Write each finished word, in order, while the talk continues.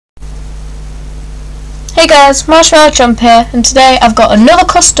Hey guys, Jump here, and today I've got another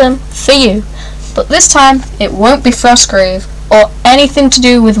custom for you. But this time, it won't be Frostgrave, or anything to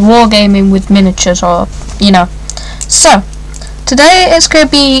do with wargaming with miniatures, or, you know. So, today it's going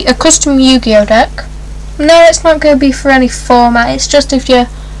to be a custom Yu-Gi-Oh deck. No, it's not going to be for any format, it's just if you're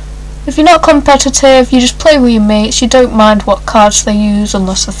not competitive, you just play with your mates, you don't mind what cards they use,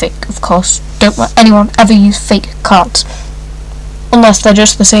 unless they're fake, of course. Don't let anyone ever use fake cards. Unless they're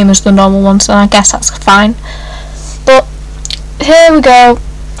just the same as the normal ones, and I guess that's fine. But here we go.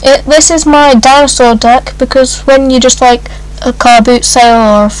 This is my dinosaur deck, because when you just like a car boot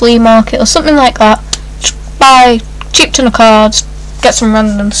sale or a flea market or something like that, just buy cheap ton of cards, get some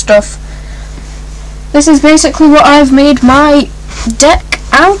random stuff. This is basically what I've made my deck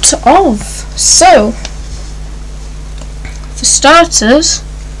out of. So, for starters,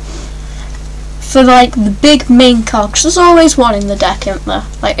 for like the big main card, 'cause there's always one in the deck, isn't there?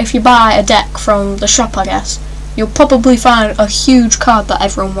 Like if you buy a deck from the shop, I guess, you'll probably find a huge card that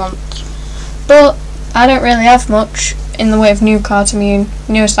everyone wants. But I don't really have much in the way of new cards. I mean,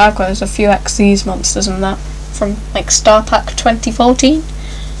 newest I've got is a few XC's monsters and that from like Star Pack 2014.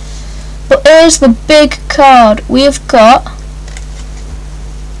 But here's the big card. We've got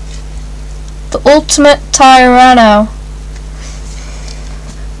the ultimate Tyrano.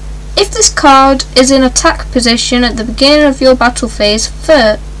 If this card is in attack position at the beginning of your battle phase,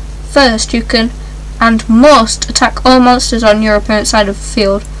 first you can and must attack all monsters on your opponent's side of the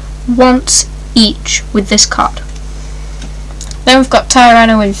field once each with this card. Then we've got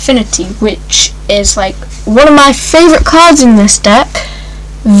Tyrano Infinity, which is like one of my favourite cards in this deck.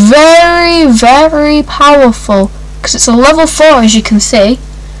 Very, very powerful, because it's a level 4 as you can see.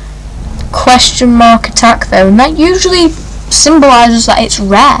 Question mark attack though, and that usually symbolises that it's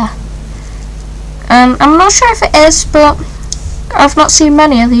rare. I'm not sure if it is, but I've not seen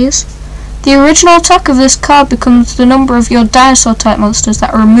many of these. The original attack of this card becomes the number of your dinosaur type monsters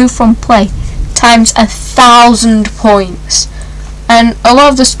that are removed from play times 1,000 points. And a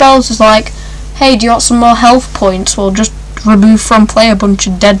lot of the spells is like, hey, do you want some more health points? Well, just remove from play a bunch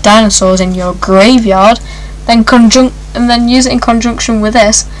of dead dinosaurs in your graveyard, then use it in conjunction with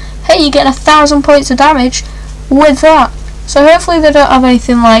this. Hey, you get 1,000 points of damage with that. So hopefully they don't have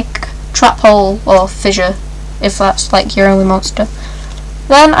anything like trap hole or fissure, if that's like your only monster.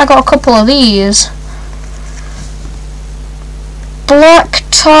 Then I got a couple of these. Black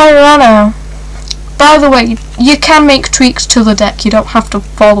Tyrano. By the way, you can make tweaks to the deck, you don't have to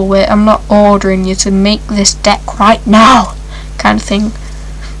follow it. I'm not ordering you to make this deck right now, kind of thing.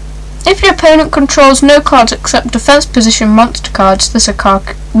 If your opponent controls no cards except defense position monster cards, this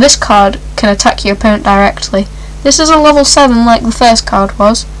card can attack your opponent directly. This is a level 7 like the first card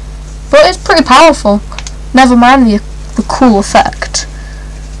was, but it's pretty powerful. Never mind the cool effect.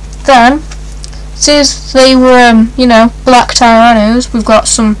 Then, since they were, black Tyranos, we've got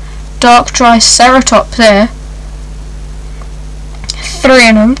some dark Triceratops here. 3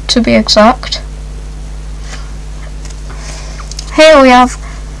 of them, to be exact. Here we have,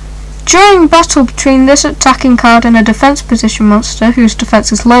 during battle between this attacking card and a defense position monster, whose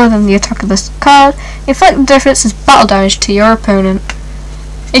defense is lower than the attack of this card, inflict difference is battle damage to your opponent.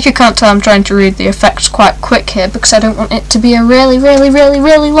 If you can't tell, I'm trying to read the effects quite quick here because I don't want it to be a really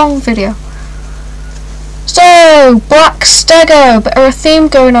long video. So, Black Stego, bit of a theme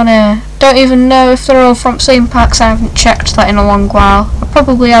going on here. Don't even know if they're all from same packs, I haven't checked that in a long while. I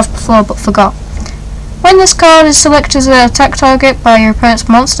probably have before but forgot. When this card is selected as an attack target by your opponent's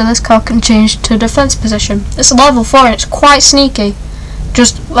monster, this card can change to defense position. It's a level 4 and it's quite sneaky.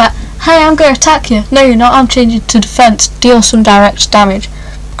 Just like, hey, I'm going to attack you. No, you're not, I'm changing to defense. Deal some direct damage.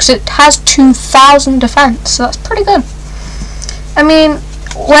 Because it has 2,000 defense, so that's pretty good. I mean,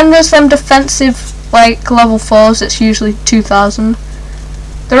 when there's them defensive, like, level 4s, it's usually 2,000.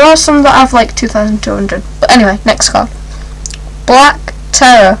 There are some that have, like, 2,200. But anyway, next card. Black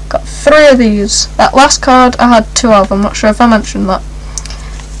Terror. Got 3 of these. That last card I had 2 of. I'm not sure if I mentioned that.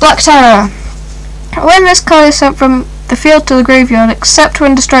 Black Terror. When this card is sent from the field to the graveyard, except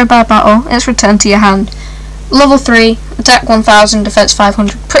when destroyed by battle, it's returned to your hand. Level 3, attack 1,000, defense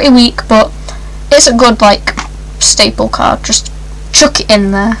 500. Pretty weak, but it's a good, like, staple card. Just chuck it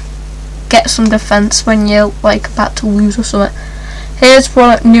in there. Get some defense when you're, like, about to lose or something. Here's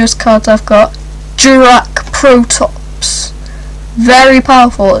one of the newest cards I've got. Durac Protops. Very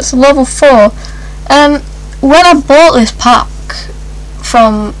powerful. It's level 4. And when I bought this pack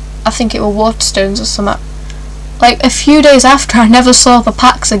from, I think it were Waterstones or something, like, a few days after, I never saw the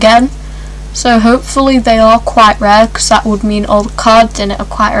packs again. So hopefully they are quite rare, because that would mean all the cards in it are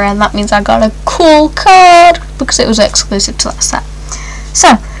quite rare, and that means I got a cool card because it was exclusive to that set.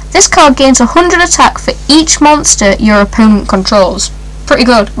 So This card gains 100 attack for each monster your opponent controls. Pretty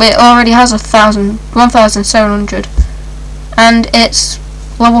good. It already has 1,700. And it's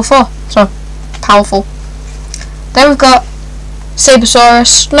level 4, so powerful. Then we've got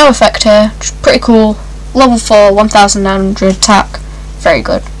Sabersaurus, no effect here, just pretty cool. Level 4, 1,900 attack, very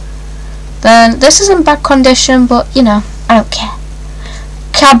good. Then this is in bad condition, but you know, I don't care.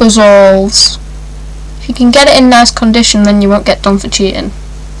 Cabazorls. If you can get it in nice condition, then you won't get done for cheating.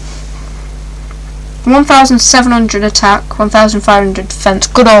 1,700 attack, 1,500 defense,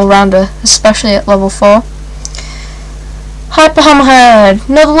 good all-rounder, especially at level 4. Hyper Hammerhead,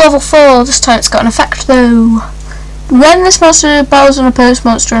 another level 4, this time it's got an effect though. When this monster battles an opponent's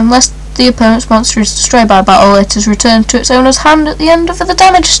monster, unless the opponent's monster is destroyed by battle, it is returned to its owner's hand at the end of the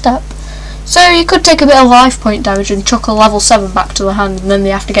damage step. So you could take a bit of life point damage and chuck a level 7 back to the hand, and then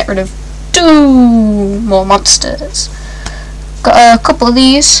they have to get rid of 2 more monsters. Got a couple of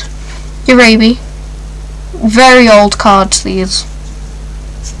these. Urabi. Very old cards, these.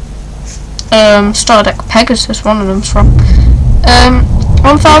 Star Deck Pegasus, one of them's from.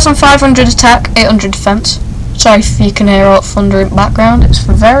 1,500 attack, 800 defense. Sorry if you can hear all thunder in the background, it's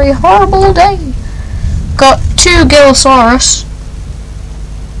a very horrible day. Got 2 Gilosaurus.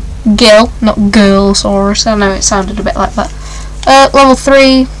 Gil, not Girlsaurus, I know it sounded a bit like that. Level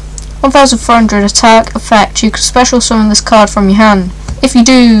 3, 1,400 attack, effect, you can special summon this card from your hand. If you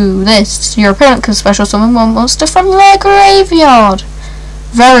do this, your opponent can special summon one monster from their graveyard.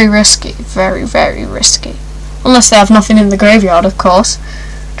 Very risky, very, very risky. Unless they have nothing in the graveyard, of course.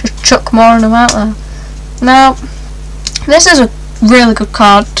 Just chuck more of them out there. Now, this is a really good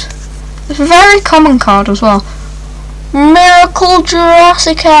card. It's a very common card as well. Miracle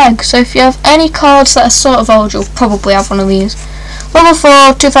Jurassic Egg. So if you have any cards that are sort of old, you'll probably have one of these. Level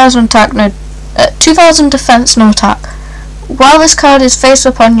 4, 2,000 attack, no, 2,000 defense, no attack. While this card is face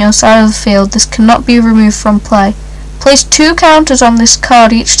up on your side of the field, this cannot be removed from play. Place 2 counters on this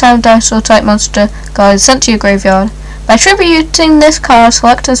card each time dinosaur type monster card is sent to your graveyard. By tributing this card,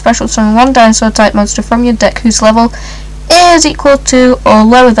 select and special summon one dinosaur type monster from your deck whose level is equal to or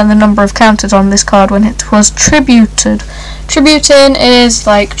lower than the number of counters on this card when it was tributed. Tributing is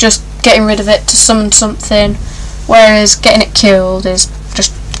like just getting rid of it to summon something, whereas getting it killed is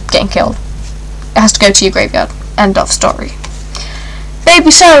just getting killed. It has to go to your graveyard. End of story.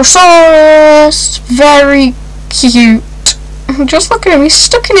 Baby Saurus, very cute. Just look at him, he's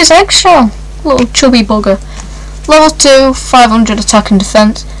stuck in his eggshell. Little chubby bugger. Level 2, 500 attack and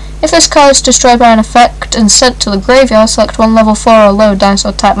defense. If this card is destroyed by an effect and sent to the graveyard, select one level 4 or lower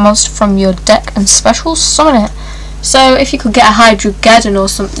dinosaur type monster from your deck and special summon it. So if you could get a Hydrogeddon or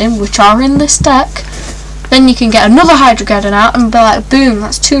something, which are in this deck, then you can get another Hydrogeddon out and be like, boom,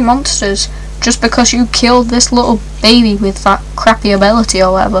 that's 2 monsters. Just because you killed this little baby with that crappy ability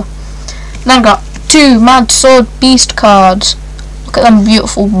or whatever. Then I've got 2 Mad Sword Beast cards. Look at them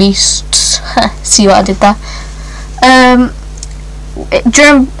beautiful beasts. See what I did there?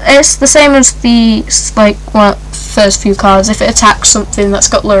 It's the same as the one of the first few cards. If it attacks something that's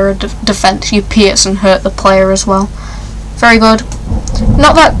got lower defense, you pierce and hurt the player as well. Very good.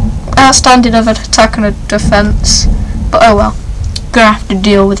 Not that outstanding of an attack and a defense, but oh well. Gonna have to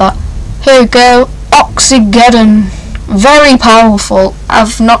deal with that. Here we go, Oxygeddon. Very powerful.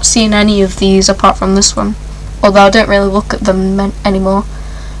 I've not seen any of these apart from this one, although I don't really look at them anymore.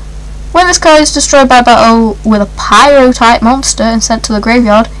 When this card is destroyed by battle with a pyro type monster and sent to the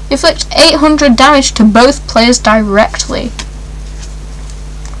graveyard, you inflict 800 damage to both players directly.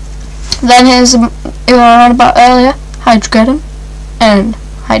 Then here's what I was on about earlier, Hydrogeddon and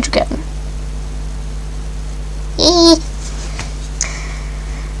Hydrogeddon.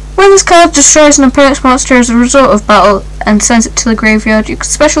 When this card destroys an opponent's monster as a result of battle and sends it to the graveyard, you can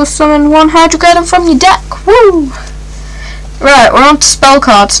special summon one Hydrogeddon from your deck. Woo! Right, we're on to spell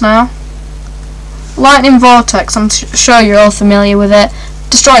cards now. Lightning Vortex, I'm sure you're all familiar with it.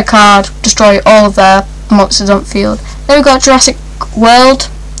 Destroy a card, destroy all of their monsters on the field. Then we've got Jurassic World.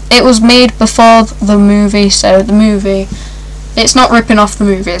 It was made before the movie, so the movie, it's not ripping off the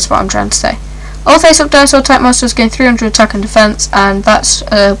movie is what I'm trying to say. All face-up dinosaur type monsters gain 300 attack and defense, and that's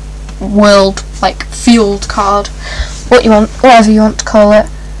a world, like, field card. Whatever you want to call it.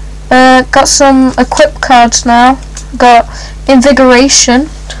 Got some equip cards now. Got Invigoration.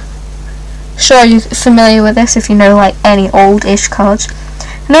 Sure you're familiar with this if you know like any old-ish cards.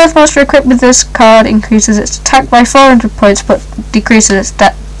 An earth monster equipped with this card increases its attack by 400 points but decreases its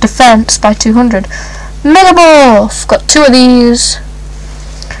defense by 200. Megamorph! Got 2 of these.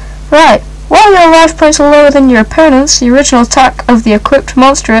 Right. While your life points are lower than your opponent's, the original attack of the equipped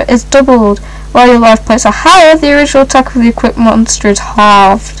monster is doubled. While your life points are higher, the original attack of the equipped monster is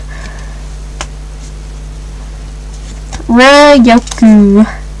halved. Rare Yoku.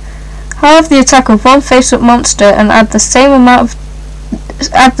 Halve the attack of one face-up monster and add the same amount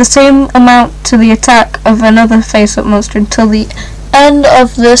to the attack of another face-up monster until the end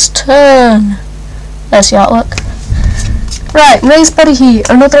of this turn. There's the artwork. Right, Raised Body Heat,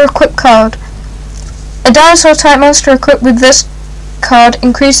 another equipped card. A dinosaur type monster equipped with this card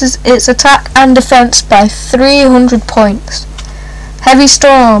increases its attack and defense by 300 points. Heavy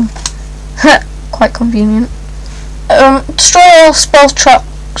Storm. Quite convenient. Destroy all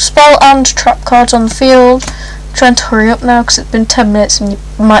spell and trap cards on the field. I'm trying to hurry up now because it's been 10 minutes and you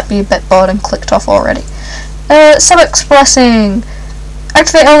might be a bit bored and clicked off already. Sebek's Blessing.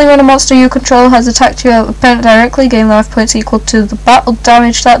 Activate only when a monster you control has attacked your opponent directly. Gain life points equal to the battle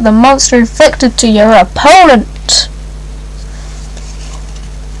damage that the monster inflicted to your opponent.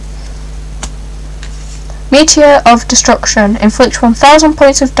 Meteor of Destruction. Inflict 1000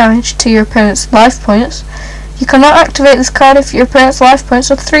 points of damage to your opponent's life points. You cannot activate this card if your opponent's life points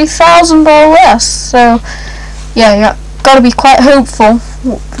are 3000 or less. So, yeah, you gotta be quite hopeful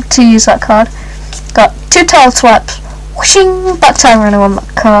to use that card. Got 2 tail swaps. Whooshing! Back tyrano on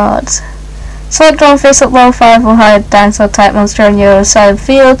that card. Select one face-up level 5 or higher dinosaur type monster on your side of the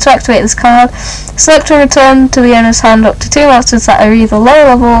field. To activate this card, select and return to the owner's hand up to 2 monsters that are either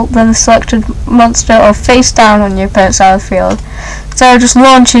lower level than the selected monster or face down on your opponent's side of the field. So just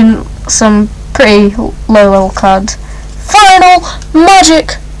launching some pretty low level cards. Final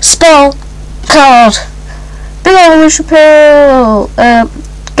magic spell card. Big old wish appeal.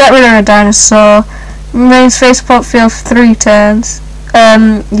 Get rid of a dinosaur. Remains face up field for 3 turns.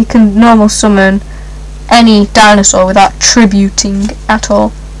 You can normal summon any dinosaur without tributing at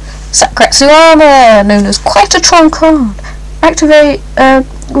all. Sakretsu Armor, known as quite a strong card. Activate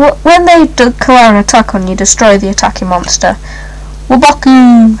when they declare an attack on you, destroy the attacking monster.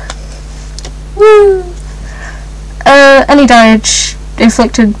 Waboku. Woo! Any damage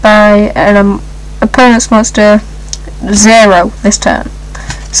inflicted by an opponent's monster, 0 this turn.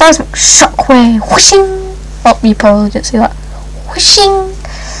 Seismic Shockwave. Whooshing! Oh, you probably didn't see that. Whooshing!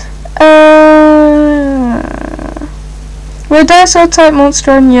 When a dinosaur type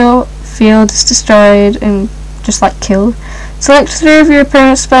monster on your field is destroyed and just like killed, select 3 of your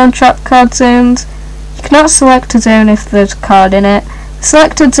opponent's spell and trap card zones. You cannot select a zone if there's a card in it.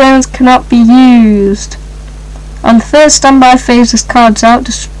 Selected zones cannot be used. On the first standby phase, this card's out.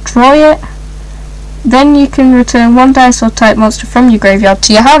 Destroy it. Then you can return 1 dinosaur type monster from your graveyard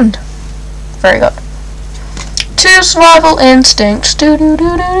to your hand. Very good. 2 Survival Instincts.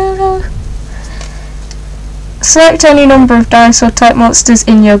 Select any number of dinosaur type monsters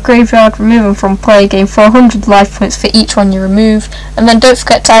in your graveyard, remove them from play, gain 400 life points for each one you remove, and then don't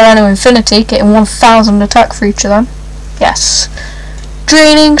forget Tyrano Infinity, getting 1000 attack for each of them. Yes.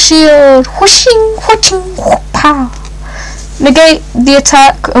 Draining Shield. Whooshing, whooshing, whoop-pow. Negate the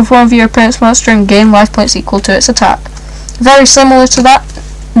attack of one of your opponent's monster and gain life points equal to its attack. Very similar to that.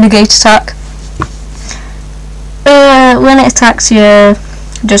 Negate attack. When it attacks you,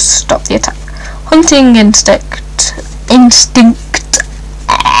 just stop the attack. Hunting Instinct.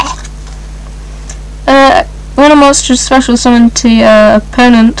 When a monster is special summoned to your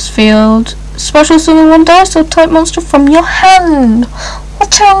opponent's field, special summon 1 dinosaur type monster from your hand.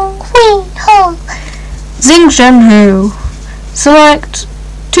 Zing Zhenhu. Select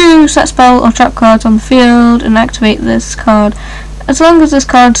 2 set spell or trap cards on the field and activate this card. As long as this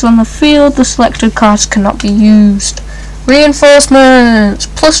card is on the field, the selected cards cannot be used. Reinforcements.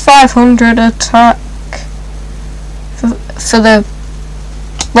 Plus 500 attack for the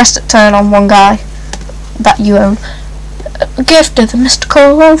rest of the turn on 1 guy that you own. Gift of the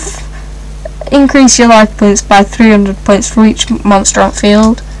Mystical Wolf. Increase your life points by 300 points for each monster on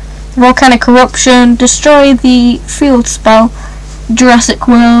field. Volcanic Eruption. Destroy the field spell Jurassic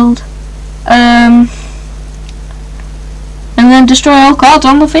World. And then destroy all cards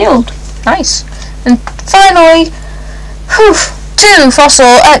on the field. Nice. And finally, 2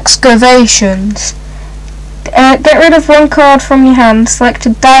 Fossil Excavations. Get rid of 1 card from your hand, select a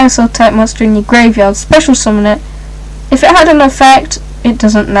dinosaur type monster in your graveyard, special summon it. If it had an effect, it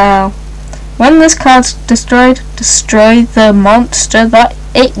doesn't now. When this card's destroyed, destroy the monster that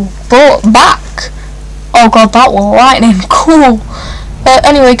it brought back. Oh god, that was lightning. Cool.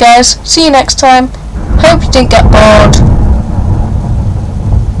 Anyway guys, see you next time. Hope you didn't get bored.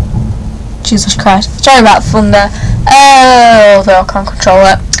 Jesus Christ. Sorry about the fun there. Although I can't control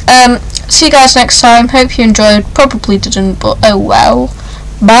it. See you guys next time. Hope you enjoyed. Probably didn't, but oh well.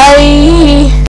 Bye.